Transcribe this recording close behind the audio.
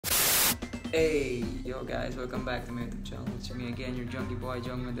Hey, yo guys, welcome back to my YouTube channel. It's me again, your junkie boy,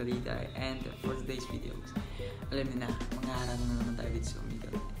 Jong Madaliday. And for today's videos, alam niyo na, mangaharana na naman tayo dito sa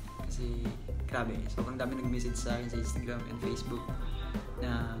Omegle. Kasi, grabe, sobrang dami nag-message sa akin sa Instagram and Facebook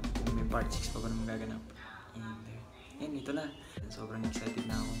na kung may part 6 pa ba naman gaganap. And ito na. Sobrang excited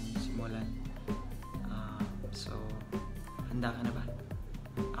na akong simulan. So, handa ka na ba?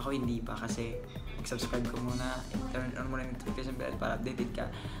 Ako hindi pa kasi mag-subscribe ka muna, turn on mo na yung notification bell para updated ka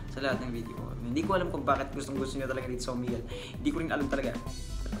sa lahat ng video ko. Hindi ko alam kung bakit gusto nyo talaga dito sa Omegle. Hindi ko rin alam talaga.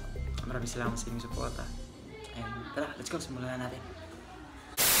 Maraming salamat sa inyong suporta. And tara, let's go, simulan na natin.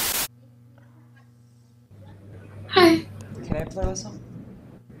 Hi. Can I play a song?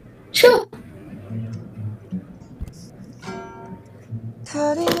 Sure.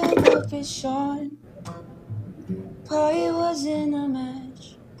 Caught it in the vision. Pie was in a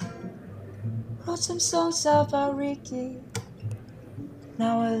match. Wrote some songs about Ricky.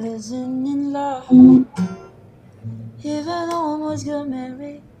 Now I listen in love. Even almost got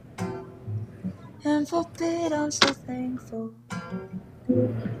married. And for it I'm so thankful.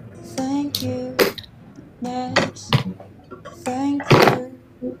 Thank you. Next. Thank you.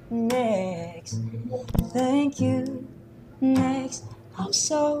 Next. Thank you. Next. I'm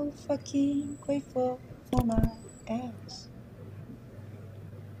so fucking grateful for my ex.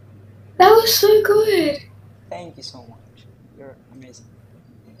 That was so good. Thank you so much. You're amazing.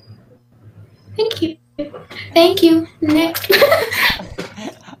 Thank you. Thank you. Next.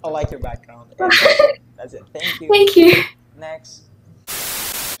 I like your background. That's it. Thank you. Thank you. Next.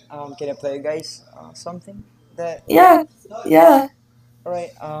 Can I play, guys? Something that. Yeah.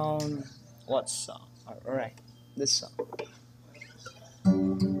 Alright. What song? Alright. This song.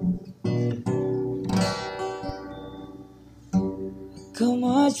 Come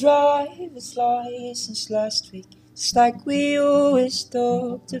on, driver's license last week. It's like we always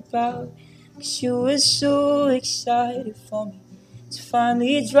talked about. 'Cause you were so excited for me to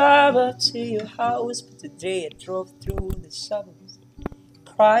finally drive up to your house. But today I drove through the suburbs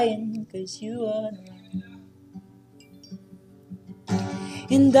crying 'cause you weren't around.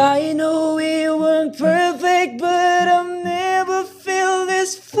 And I know we weren't perfect, but I've never felt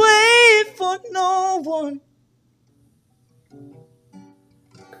this way for no one.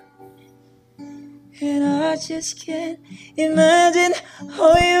 And I just can't imagine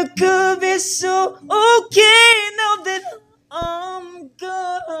how you could be so okay now that I'm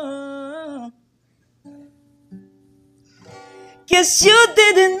gone. Guess you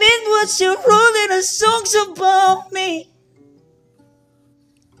didn't mean what you wrote in the songs about me.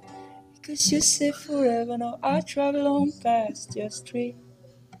 Because you said forever, now I travel on past your street.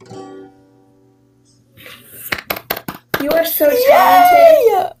 You are so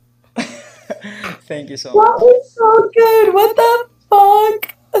talented. Thank you so That much. was so good. What the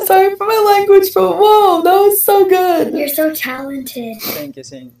fuck? Sorry for my language, but whoa, that was so good. You're so talented. Thank you,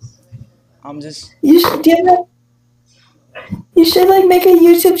 Saint. I'm just. You should do that. You should like make a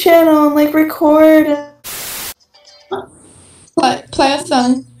YouTube channel and like record. Play a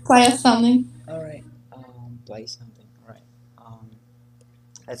song. Play us something. Alright. Play something. Alright.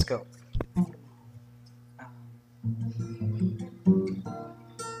 Let's go.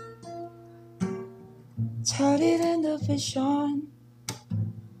 Tied it in the vision,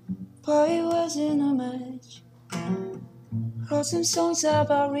 but it wasn't a match. Wrote some songs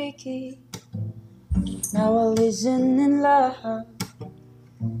about Ricky. Now I listen in love.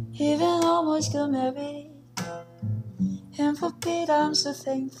 Even almost got married. And for it I'm so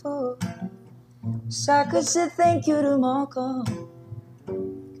thankful. So I could say thank you to Malcolm.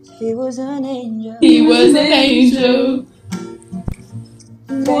 He was an angel. He was an angel.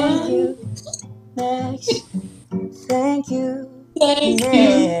 Thank you. Next. Thank you. Thank you.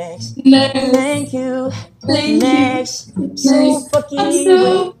 Next. Next. Thank you. Thank you. Next. So fucking I'm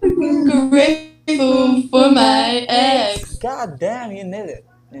so grateful for my ex. God damn, you nailed it.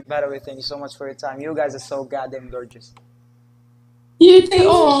 And by the way, thank you so much for your time. You guys are so goddamn gorgeous. You too.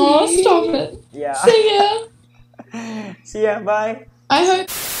 Aw, stop it. Yeah. See ya. See ya. Bye. I hope.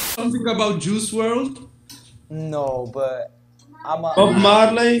 Something about Juice World? No, but I'm a. Bob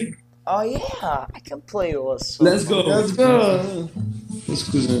Marley? Oh yeah, I can play also. Let's go. Let's go.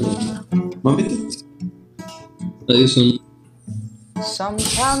 Scusa. Ma metti... Io sono...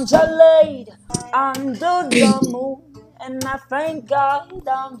 Sometimes I laid under the moon and I thank God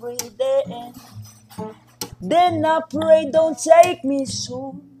I'm breathing. Then I pray don't take me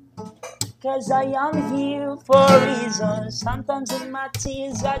soon, 'cause I am here for a reason. Sometimes in my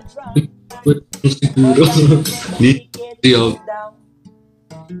tears I drown, but I get down.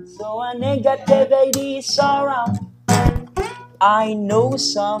 So a negative baby is around. I know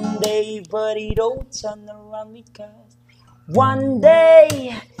someday, but it all turn around because one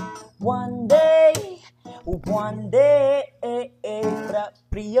day, one day, one day, one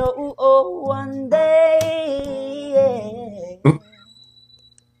day,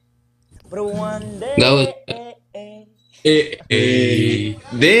 but one That was. day. Hey,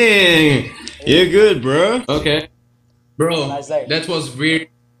 dang, you're good, bro. Okay. Have a Bro, nice day. that was weird.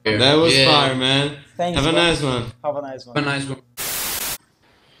 That was Yeah. fire, man. Thanks, Have a bro. nice one. Have a nice Have a one. nice one.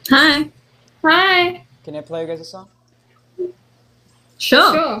 Hi. Hi. Can I play you guys a song?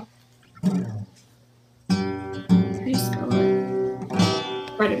 Sure. Just go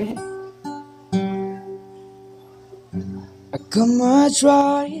right over here. I got my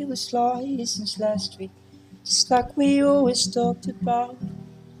driver's license last week, just like we always talked about.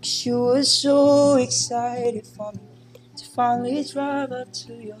 'Cause you were so excited for me to finally drive up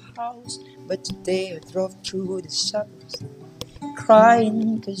to your house. But today I drove through the suburbs,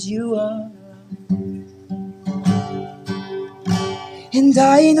 crying 'cause you weren't around. And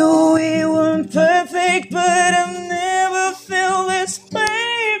I know we weren't perfect, but I've never felt this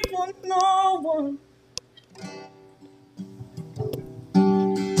way for no one.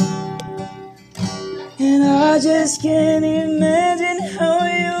 And I just can't imagine how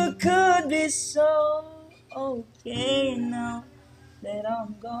you could be so okay now that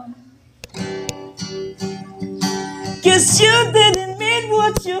I'm gone. 'Cause you didn't mean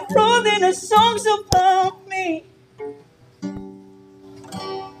what you wrote in the songs about me.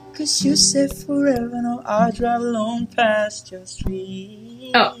 'Cause you said forever, now I drive along past your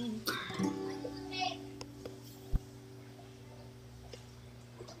street. Oh.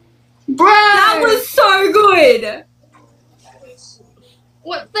 Bro! That was so good.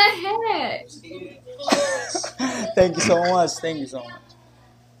 What the heck? Thank you so much. Thank you so much.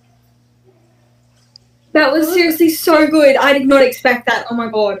 That was seriously so good. I did not expect that. Oh my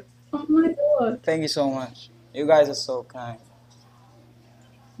god. Oh my god. Thank you so much. You guys are so kind.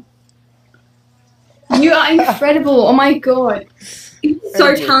 You are incredible. Oh my god. You're so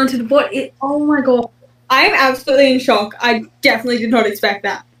Thank you. talented. What it? Oh my god. I am absolutely in shock. I definitely did not expect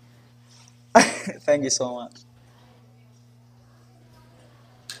that. Thank you so much.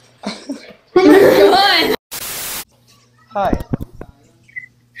 Oh my god. Hi.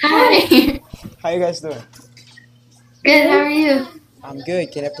 Hi. How you guys doing? Good, how are you? I'm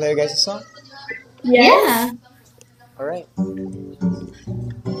good. Can I play you guys a song? Yeah. Alright.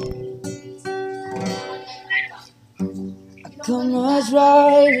 I got my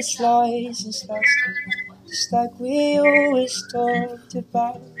driver's license last week, just like we always talked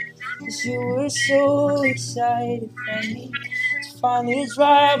about. 'Cause you were so excited for me to finally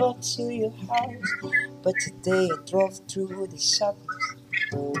drive up to your house. But today I drove through the suburbs,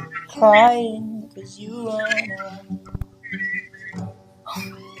 crying 'cause you weren't around.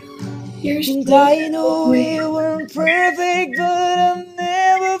 And I know we weren't perfect, but I've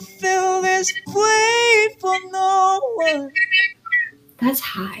never felt this way for no one. That's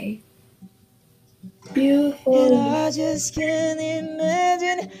high. And Beautiful. I just can't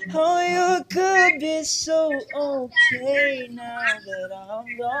imagine how you could be so okay now that I'm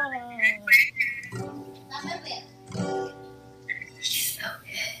gone.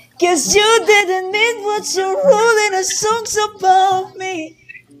 'Cause you didn't mean what you wrote in the songs about me.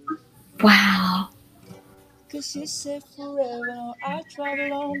 Wow. 'Cause you said forever, now I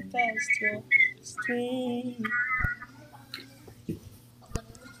travel on past your street.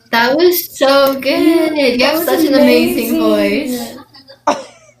 That was so good. You have such an amazing voice.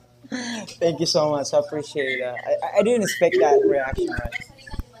 Thank you so much. I appreciate that. I didn't expect that reaction, right?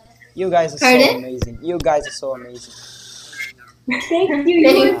 You guys are so Pardon? amazing. You guys are so amazing. Thank you.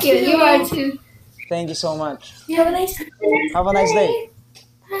 Thank you. You are too. Thank you so much. Have a nice day. Have a nice day.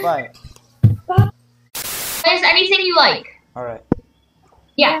 Bye. There's anything you like. All right.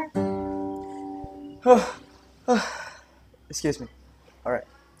 Yeah. Excuse me. All right.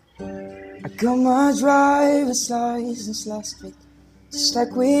 I got my driver's license last week, just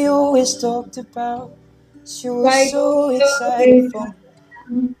like we always talked about. She was so excited for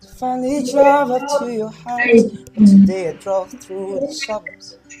me to finally drive up to your house. But today I drove through the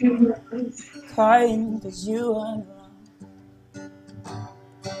suburbs, crying 'cause you weren't around.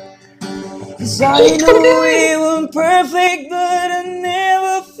 'Cause I know we weren't perfect, but I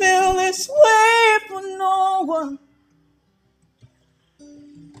never felt this way for no one.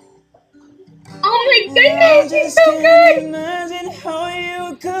 Oh my I goodness, you're just so can't good. imagine how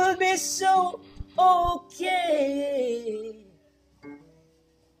you could be so okay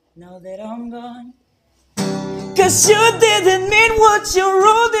now that I'm gone. 'Cause you didn't mean what you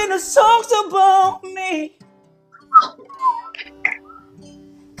wrote in the songs about me.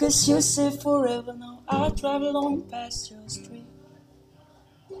 'Cause you say forever now I drive along past your street.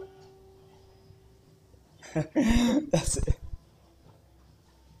 That's it.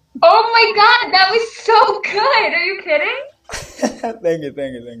 Oh my god, that was so good! Are you kidding? Thank you.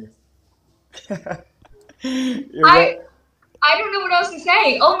 You're I don't know what else to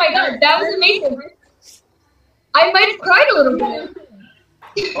say. Oh my god, that was amazing. I might have cried a little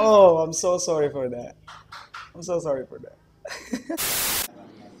bit. Oh, I'm so sorry for that. I'm so sorry for that.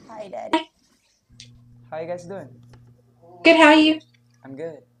 Hi, Daddy. How you guys doing? Good, how are you? I'm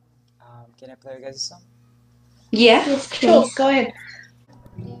good. Can I play you guys a song? Yeah? Yes, Sure, please. go ahead.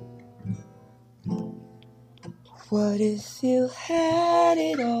 What if you had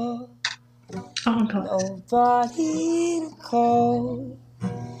it all? Oh god. Nobody to call.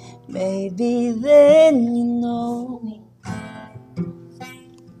 Maybe then you know me.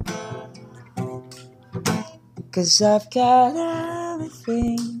 'Cause I've got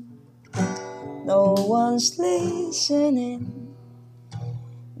everything. No one's listening.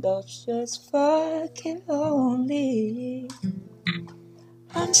 That's just fucking lonely.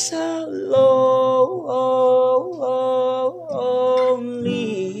 I'm so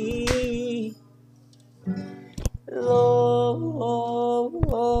lonely.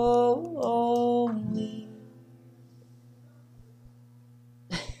 Lonely.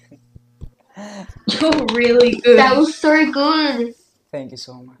 You're really good. That was so good. Thank you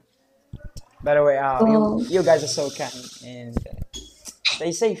so much. By the way, you guys are so kind and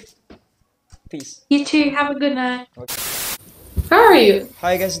stay safe. Peace. You too, have a good night. How are you? How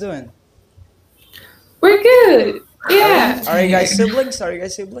you guys doing? We're good. Yeah. Are you guys siblings? Are you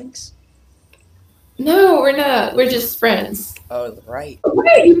guys siblings? No, we're not. We're just friends. Oh, right.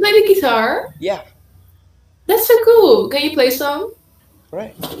 Wait, you play the guitar? Yeah, That's so cool. Can you play some?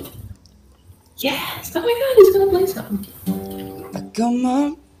 right. Yes. Oh my god, he's gonna play some. Come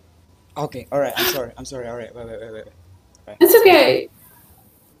on. Okay, alright, I'm sorry, alright, wait. It's okay.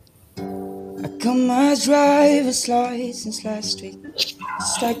 I got my driver's license last week.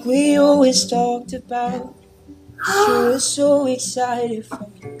 It's like we always talked about. She was so excited for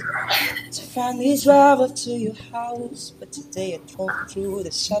me to finally drive up to your house. But today I drove through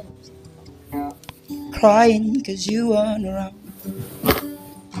the suburbs, crying 'cause you weren't around.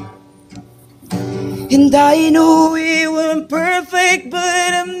 And I know we weren't perfect, but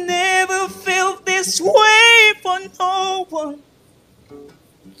I've never felt this way for no one.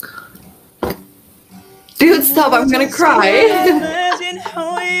 Dude, stop, I'm gonna cry. Imagine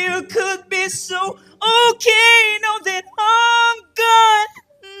how you could be so okay now that I'm gone.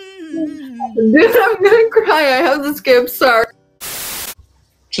 Dude, I'm gonna cry. I have the skip, sorry.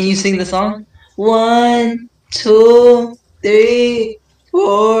 Can you sing the song? 1, 2, 3,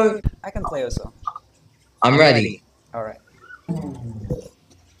 4. I can play a song. I'm ready. Alright.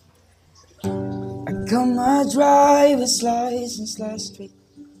 I got my driver's license last week,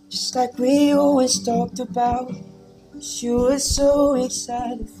 just like we always talked about. She was so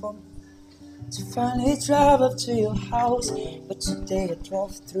excited for me to finally drive up to your house. But today I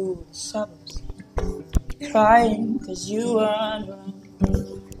drove through the suburbs, crying 'cause you weren't around.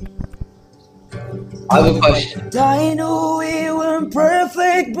 I have a question. I know we weren't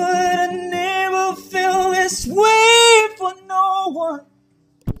perfect, but I never felt this way for no one.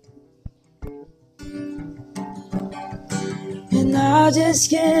 And I just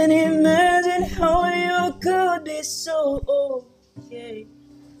can't imagine how you could be so okay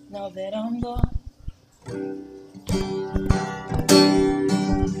now that I'm gone.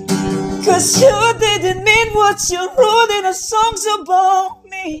 'Cause you didn't mean what you wrote in the songs about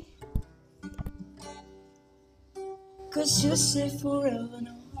me. 'Cause you said forever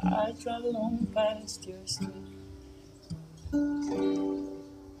now I drive along past your street.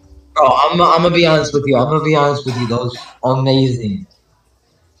 Bro, I'm gonna be honest with you. That was amazing.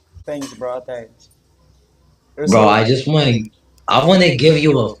 Thanks, bro. Thanks. Bro, I wanna give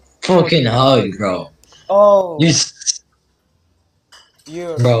you a fucking hug, bro. Oh, You,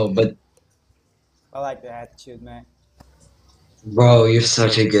 you. bro, but I like the attitude, man. bro, you're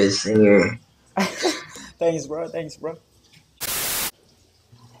such a good singer. Thanks, bro.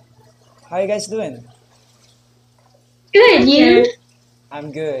 How you guys doing? Good, you?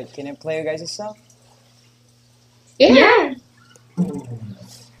 I'm good. Can I play you guys a song? Yeah.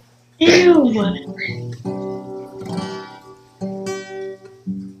 Ew.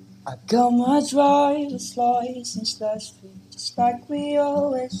 I got my driver's license last week, just like we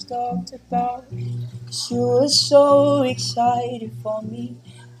always talked about. She was so excited for me,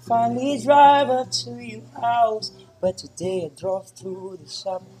 finally drive up to your house. But today I drove through the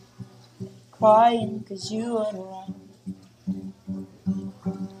suburbs, crying 'cause you weren't around.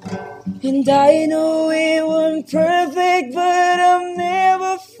 And I know we weren't perfect, but I've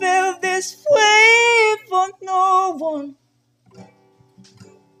never felt this way for no one.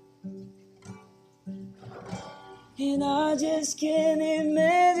 And I just can't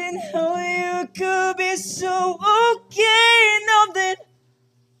imagine how you could be so okay now that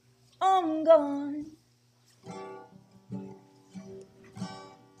I'm gone.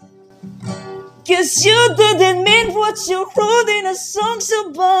 'Cause you didn't mean what you wrote in the songs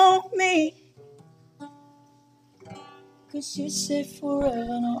about me. 'Cause you said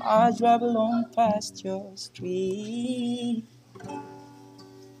forever, now I drive along past your street.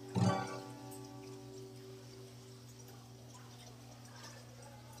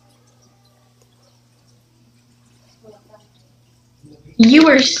 You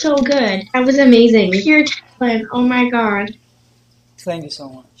were so good. That was amazing. Pure talent. Oh my god. Thank you so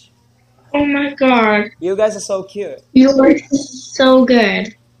much. Oh my god. You guys are so cute. You were so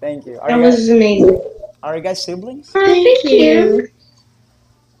good. Thank you. That was amazing. Are you guys siblings? Thank you.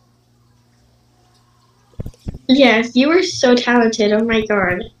 Yes, you were so talented. Oh my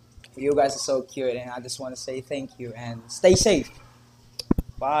god. You guys are so cute, and I just want to say thank you and stay safe.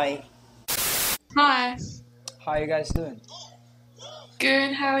 Bye. Hi. How you guys doing?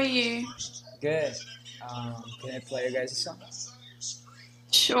 Good, how are you? Good. Can I play you guys a song?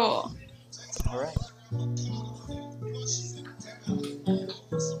 Sure. All right.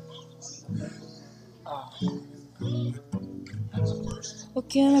 Oh,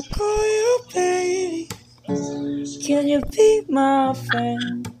 can I call you baby? Can you be my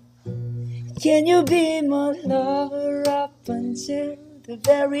friend? Can you be my lover up until the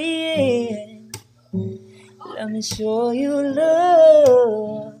very end? Let me show you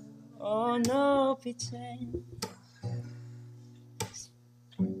love. Oh, no pretend.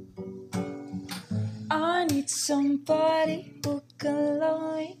 I need somebody who can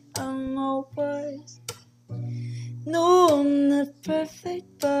love me. I'm no worse. No, I'm not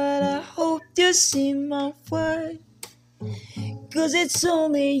perfect, but I hope you see my worth. 'Cause it's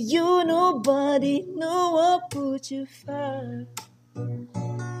only you, nobody knew I put you first.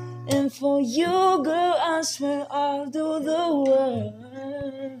 And for you, girl, I swear I'll do the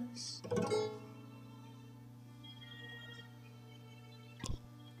worst.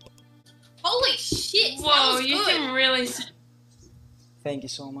 Holy shit! Whoa, that was you good. can really... Thank you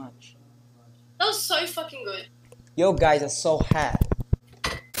so much. That was so fucking good. You guys are so hot.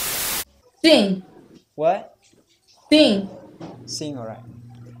 Sing. What? Sing. Sing, alright.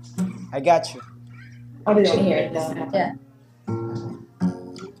 I got you. I don't hear it though. Yeah.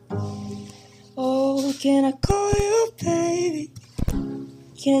 Oh, can I call you baby?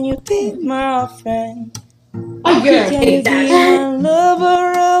 Can you be my friend? Oh, you're Can you be my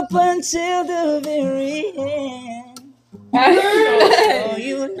lover up until the very end? Oh,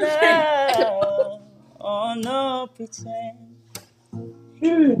 you love, oh no pretend.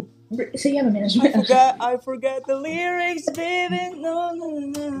 So you have a minute. I forgot the lyrics, baby. No, no,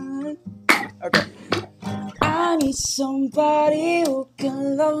 no. Okay. I need somebody who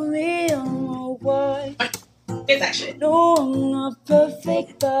can love me. Oh, why? Get that shit. No, I'm not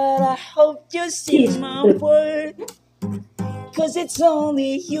perfect, but I hope you see my word. 'Cause it's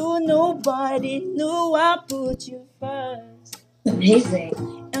only you, nobody knew I put you first.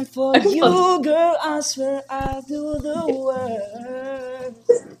 Amazing. And for you, girl, I swear I'll do the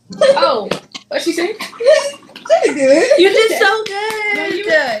worst. Oh, what'd she say? You did so good. No, you-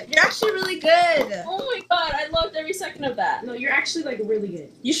 You're actually really good. Oh my god, I loved every second of that. No, you're actually like really good.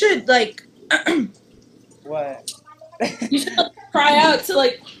 You should like. What? You should like, cry out to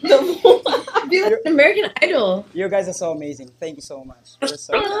like the. Be like an American Idol. You guys are so amazing. Thank you so much. You're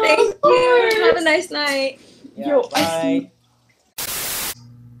so Thank you. Have a nice night. yeah, Yo, bye.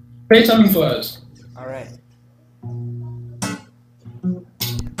 Play something for us. Alright.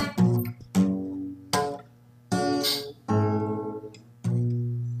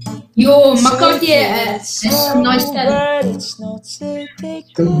 Yo, McCarthy, nice talent. But it's not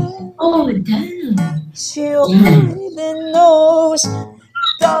typical. Oh, damn. She only knows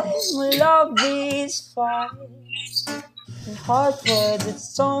that my love is fine. And heart was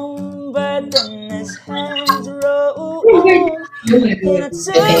its own, but then his hands roll. And I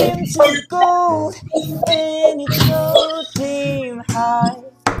tell him to go, and he told him high.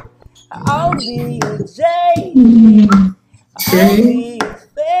 I'll be your day, I'll be your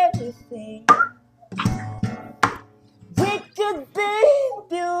everything. We could be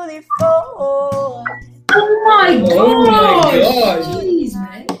beautiful. Oh my Oh my god. god. Jeez,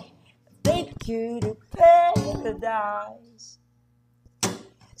 man. Take you to paradise.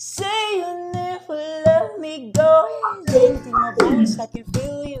 Say you never let me go. Deep in my bones, I can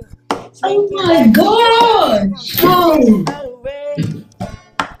feel you. Oh my god! Whoa!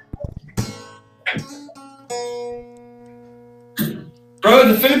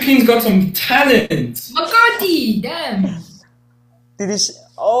 Bro, the Philippines got some talent. McCarthy, damn. Did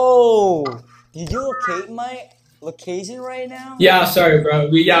you locate my location right now? Yeah, sorry, bro.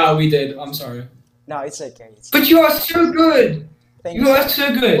 We did. I'm sorry. No, it's okay. But you are so good. Thank You are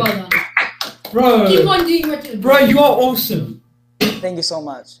so good. Well done. Bro. Keep on doing what you do. Bro, you are awesome. Thank you so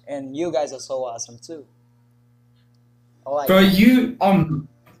much, and you guys are so awesome too. I like Bro, it. you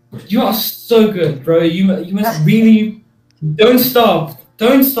are so good, bro. You must really don't stop.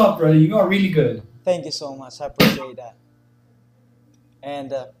 Don't stop, bro. You are really good. Thank you so much. I appreciate that.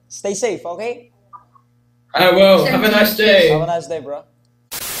 And stay safe, okay? I will. Have a nice day. Have a nice day, bro.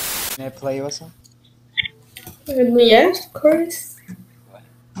 May I play you a song? Yes, of course.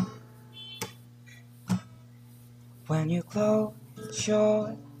 When you close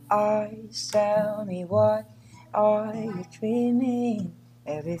your eyes, tell me what are you dreaming?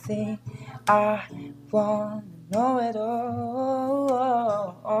 Everything I want to know it all.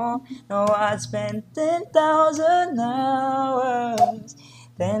 No, I'd spend 10,000 hours,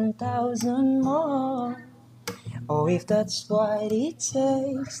 10,000 more. Oh, if that's what it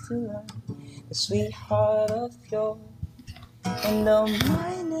takes to learn the sweetheart of yours. And I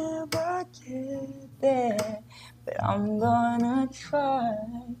might never get there, but I'm gonna try.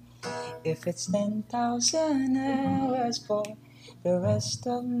 If it's 10,000 hours for the rest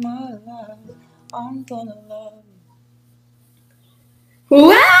of my life, I'm gonna love you.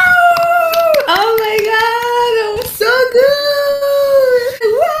 Wow! Oh my god, that was so good!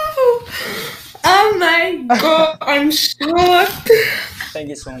 Wow! Oh my god, I'm shocked. Thank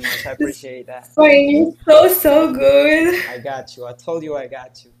you so much. I appreciate that. You're so good. I got you. I told you I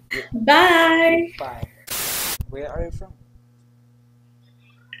got you. Bye. Bye. Where are you from?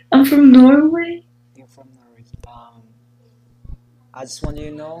 I'm from Norway. You're from Norway. I just want you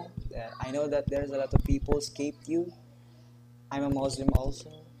to know that I know that there's a lot of people escaped you. I'm a Muslim also.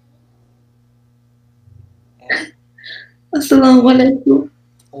 And Assalamualaikum.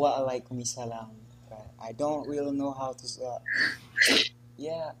 Waalaikum salam. I don't really know how to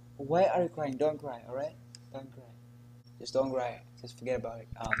yeah, why are you crying? Don't cry, alright? Don't cry. Just don't cry. Just forget about it.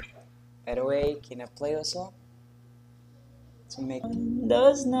 By the way, can I play a song? To make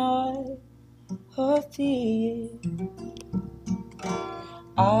does not appear.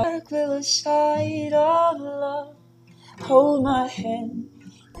 I will side of love. Hold my hand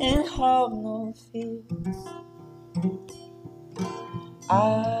and have no fear.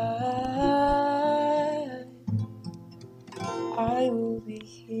 I will be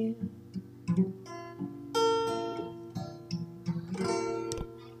here.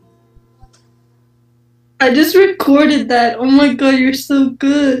 I just recorded that. Oh my god, you're so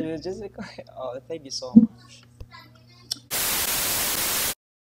good. You just oh, thank you so much.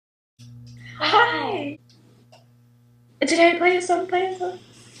 Hi. Did I play a song? Play a song.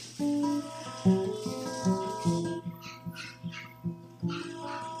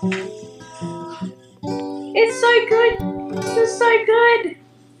 It's so good. It's so good.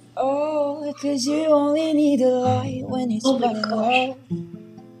 Oh, cause you only need the light when it's Oh my running gosh. low.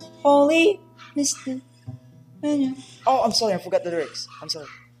 Only Mr. Oh, I'm sorry, I forgot the lyrics. I'm sorry.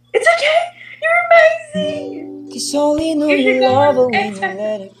 It's okay. You're amazing. Cause only know You you should go love her on when you X-Factor.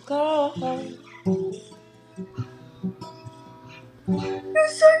 let it go. You're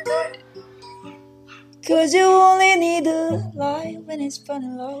so good. Cause you only need the light when it's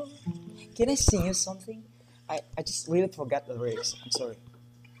running low. Can I sing you something? I just really forgot the lyrics. I'm sorry.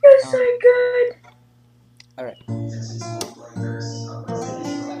 You're so good. Alright.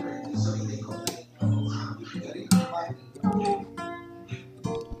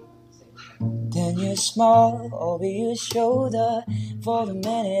 Then you smile over your shoulder. For the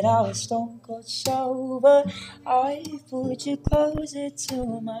minute I was stone cold sober, I put you closer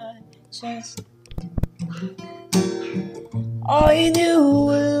to my chest. I knew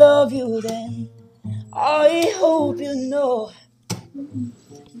I love you then. I hope you know,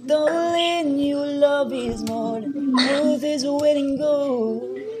 darling, your love is more than worth its weight in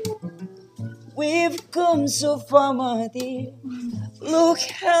gold. We've come so far, my dear. Look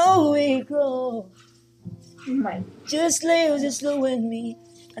how we grow. Just slow with me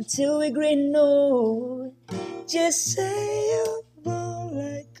until we great old. Just say you won't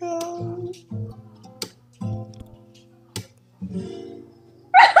let go.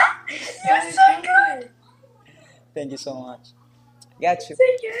 You're so good. Thank you so much. Got you.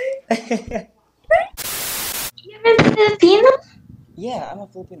 It's okay. You're Filipino? Yeah, I'm a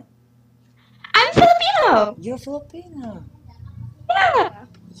Filipino. I'm Filipino. You're Filipino. Yeah.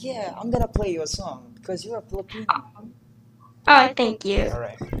 Yeah, I'm gonna play you a song because you're a Filipino. Oh, thank you.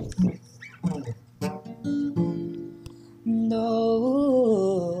 Alright.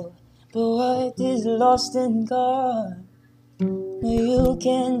 No, but what is lost and gone? You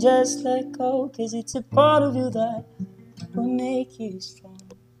can just let go, cause it's a part of you that will make you strong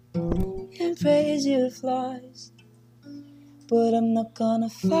and praise your flaws. But I'm not gonna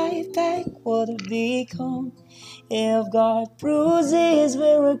fight back what I've become. Yeah, I've got bruises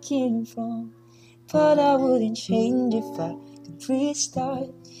where I came from, but I wouldn't change if I could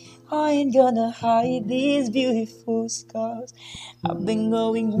restart. I ain't gonna hide these beautiful scars. I've been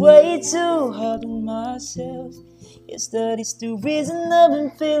going way too hard on myself. Yes, that is the reason I've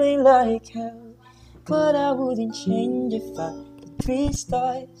been feeling like hell. But I wouldn't change if I could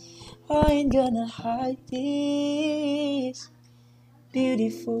restart. I ain't gonna hide these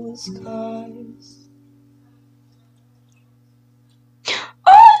beautiful scars.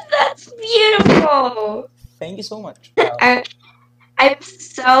 Oh, that's beautiful. Thank you so much. I'm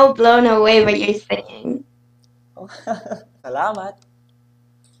so blown away by your singing. Salamat.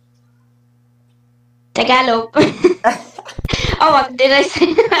 Tagalog. Oh, what did I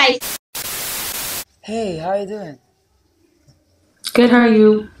say? Hey, how you doing? Good, how are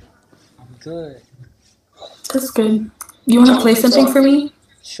you? I'm good. That's good. You want to play something for me?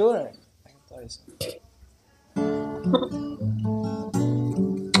 Sure. I can play something.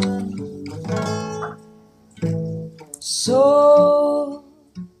 So,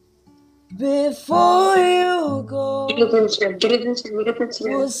 before you go,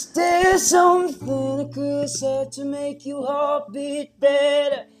 was there something I could have said to make your heart beat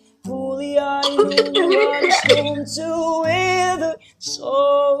better? Fully I knew you are the storm to weather.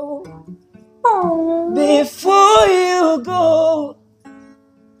 So, before you go,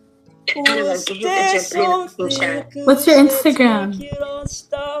 was there something I could What's have your said to make Instagram? you don't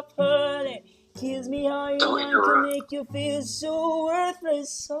stop hurting? Kiss me how you want to make you feel so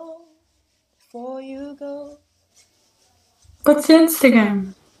worthless. So, before you go. What's your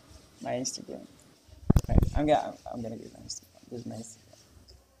Instagram? My Instagram. Right, I'm gonna give my Instagram. This is my Instagram.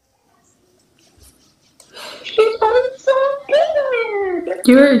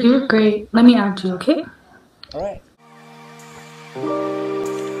 You're great. Let me add you, okay? All right.